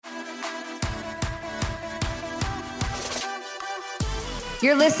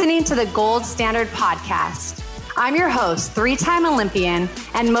You're listening to the Gold Standard Podcast. I'm your host, three-time Olympian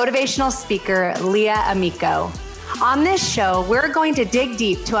and motivational speaker, Leah Amico. On this show, we're going to dig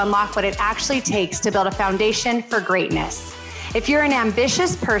deep to unlock what it actually takes to build a foundation for greatness. If you're an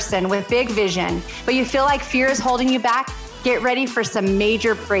ambitious person with big vision, but you feel like fear is holding you back, get ready for some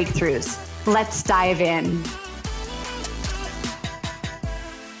major breakthroughs. Let's dive in.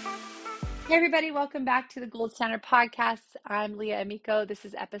 Hey everybody, welcome back to the Gold Standard Podcast. I'm Leah Amico. This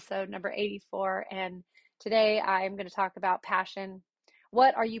is episode number 84, and today I'm going to talk about passion.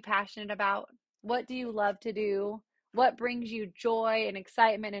 What are you passionate about? What do you love to do? What brings you joy and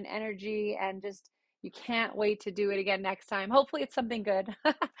excitement and energy, and just you can't wait to do it again next time? Hopefully it's something good.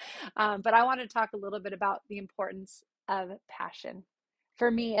 But I want to talk a little bit about the importance of passion. For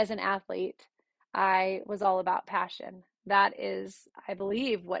me as an athlete, I was all about passion. That is, I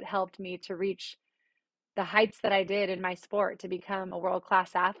believe, what helped me to reach the heights that I did in my sport, to become a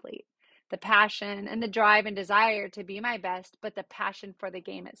world-class athlete. The passion and the drive and desire to be my best, but the passion for the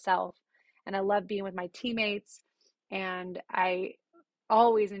game itself. And I love being with my teammates, and I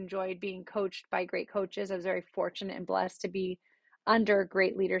always enjoyed being coached by great coaches. I was very fortunate and blessed to be under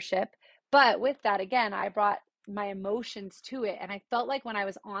great leadership. But with that, again, I brought my emotions to it, and I felt like when I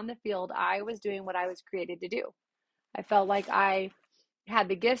was on the field, I was doing what I was created to do. I felt like I had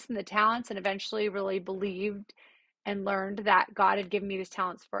the gifts and the talents, and eventually really believed and learned that God had given me these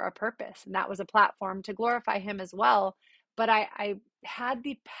talents for a purpose. And that was a platform to glorify Him as well. But I had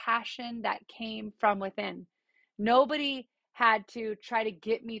the passion that came from within. Nobody had to try to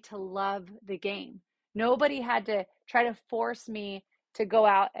get me to love the game. Nobody had to try to force me to go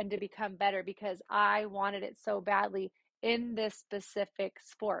out and to become better, because I wanted it so badly in this specific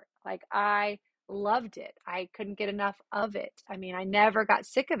sport. Like, I loved it. I couldn't get enough of it. I mean, I never got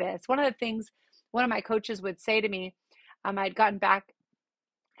sick of it. It's one of the things one of my coaches would say to me. I'd gotten back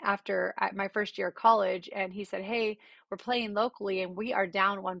after my first year of college, and he said, "Hey, we're playing locally and we are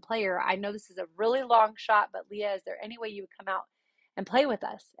down one player. I know this is a really long shot, but Leah, is there any way you would come out and play with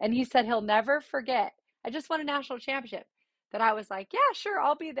us?" And he said he'll never forget. I just won a national championship. That I was like, "Yeah, sure,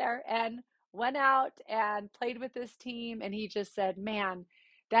 I'll be there." And went out and played with this team. And he just said, "Man,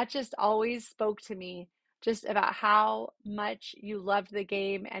 that just always spoke to me, just about how much you loved the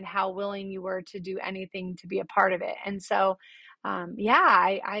game and how willing you were to do anything to be a part of it." And so,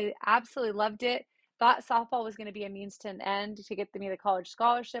 I absolutely loved it. Thought softball was going to be a means to an end to get me the college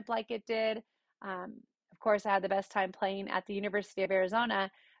scholarship like it did. Of course, I had the best time playing at the University of Arizona,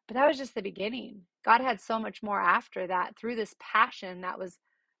 but that was just the beginning. God had so much more after that through this passion that was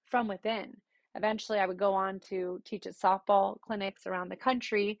from within. Eventually, I would go on to teach at softball clinics around the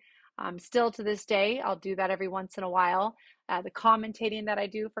country. Still to this day, I'll do that every once in a while. The commentating that I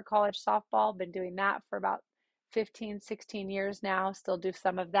do for college softball, been doing that for about 15, 16 years now. Still do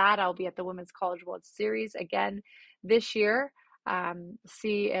some of that. I'll be at the Women's College World Series again this year.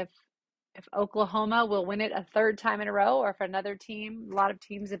 See if Oklahoma will win it a third time in a row, or if another team. A lot of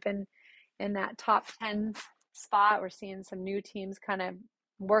teams have been in that top 10 spot. We're seeing some new teams kind of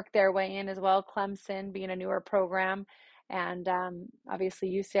work their way in as well. Clemson being a newer program. And obviously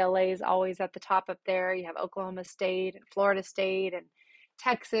UCLA is always at the top up there. You have Oklahoma State and Florida State and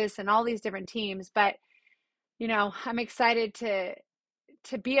Texas and all these different teams. But, you know, I'm excited to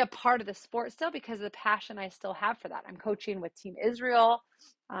be a part of the sport still, because of the passion I still have for that. I'm coaching with Team Israel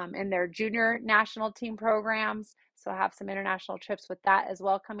in their junior national team programs. So I have some international trips with that as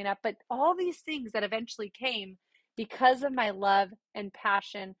well coming up. But all these things that eventually came because of my love and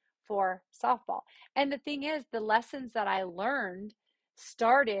passion for softball. And the thing is, the lessons that I learned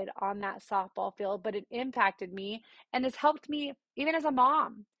started on that softball field, but it impacted me and it's helped me even as a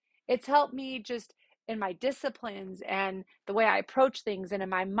mom. It's helped me just in my disciplines and the way I approach things and in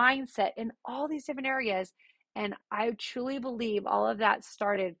my mindset in all these different areas. And I truly believe all of that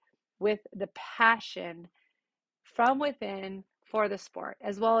started with the passion from within for the sport,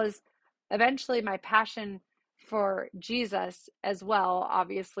 as well as eventually my passion for Jesus as well,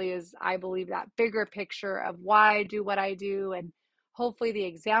 obviously, is I believe that bigger picture of why I do what I do, and hopefully the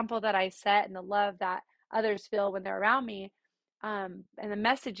example that I set and the love that others feel when they're around me, and the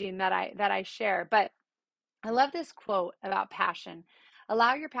messaging that I share. But I love this quote about passion.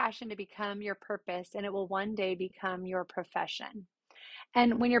 Allow your passion to become your purpose, and it will one day become your profession.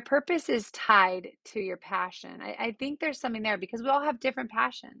 And when your purpose is tied to your passion, I think there's something there, because we all have different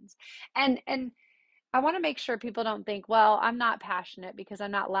passions. And I want to make sure people don't think, well, I'm not passionate because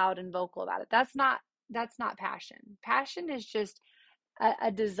I'm not loud and vocal about it. That's not passion. Passion is just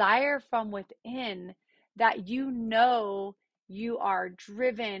a desire from within that you know you are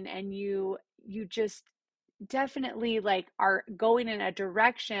driven, and you just definitely like are going in a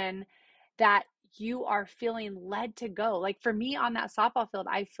direction that you are feeling led to go. Like for me on that softball field,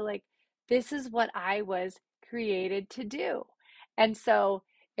 I feel like this is what I was created to do. And so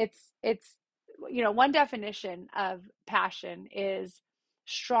it's one definition of passion is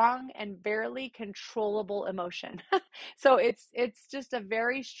strong and barely controllable emotion. So it's just a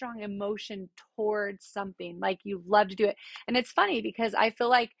very strong emotion towards something, like you love to do it. And it's funny because I feel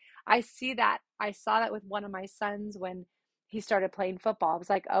like I saw that with one of my sons when he started playing football. I was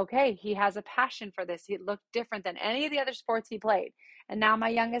like, okay, he has a passion for this. He looked different than any of the other sports he played. And now my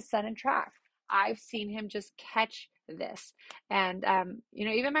youngest son in track, I've seen him just catch this. And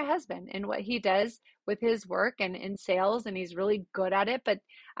even my husband and what he does with his work and in sales, and he's really good at it. But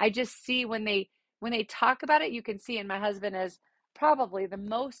I just see when they talk about it, you can see, and my husband is probably the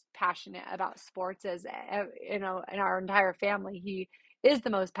most passionate about sports as in our entire family. He is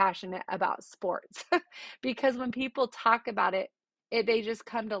the most passionate about sports because when people talk about it, they just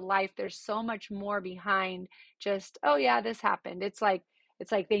come to life. There's so much more behind just, oh yeah, this happened. It's like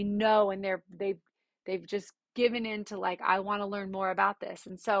they know, and they've just given into like, I want to learn more about this.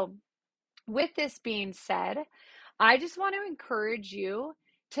 And so with this being said, I just want to encourage you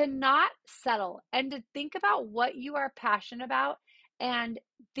to not settle and to think about what you are passionate about, and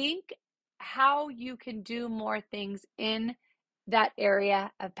think how you can do more things in that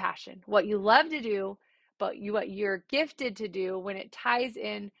area of passion. What you love to do, but what you're gifted to do, when it ties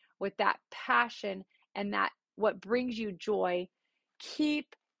in with that passion and that what brings you joy,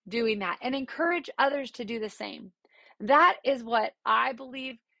 keep doing that and encourage others to do the same. That is what I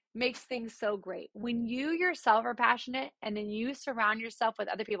believe makes things so great. When you yourself are passionate and then you surround yourself with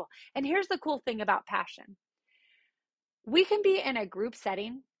other people. And here's the cool thing about passion. We can be in a group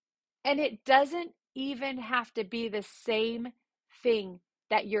setting and it doesn't even have to be the same thing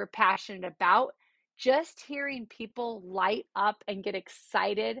that you're passionate about. Just hearing people light up and get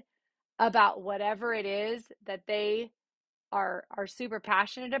excited about whatever it is that they are super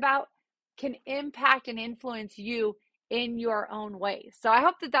passionate about can impact and influence you in your own way. So I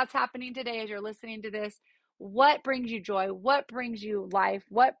hope that that's happening today as you're listening to this. What brings you joy? What brings you life?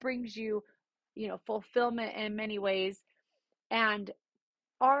 What brings you, fulfillment in many ways? And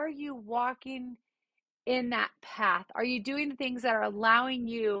are you walking in that path? Are you doing the things that are allowing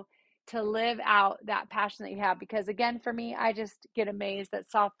you to live out that passion that you have? Because again, for me, I just get amazed that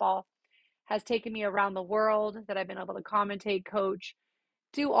softball has taken me around the world, that I've been able to commentate, coach,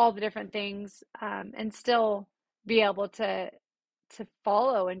 do all the different things, and still be able to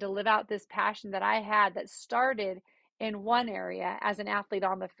follow and to live out this passion that I had that started in one area as an athlete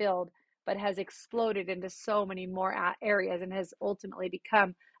on the field, but has exploded into so many more areas and has ultimately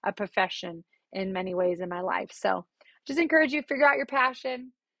become a profession in many ways in my life. So just encourage you to figure out your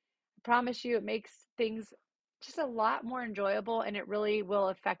passion. I promise you it makes things just a lot more enjoyable, and it really will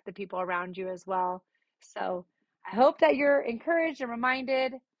affect the people around you as well. So I hope that you're encouraged and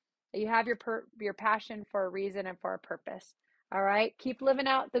reminded that you have your passion for a reason and for a purpose. All right. Keep living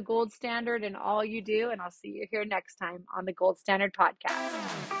out the gold standard in all you do, and I'll see you here next time on the Gold Standard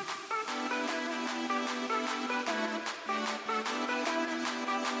Podcast.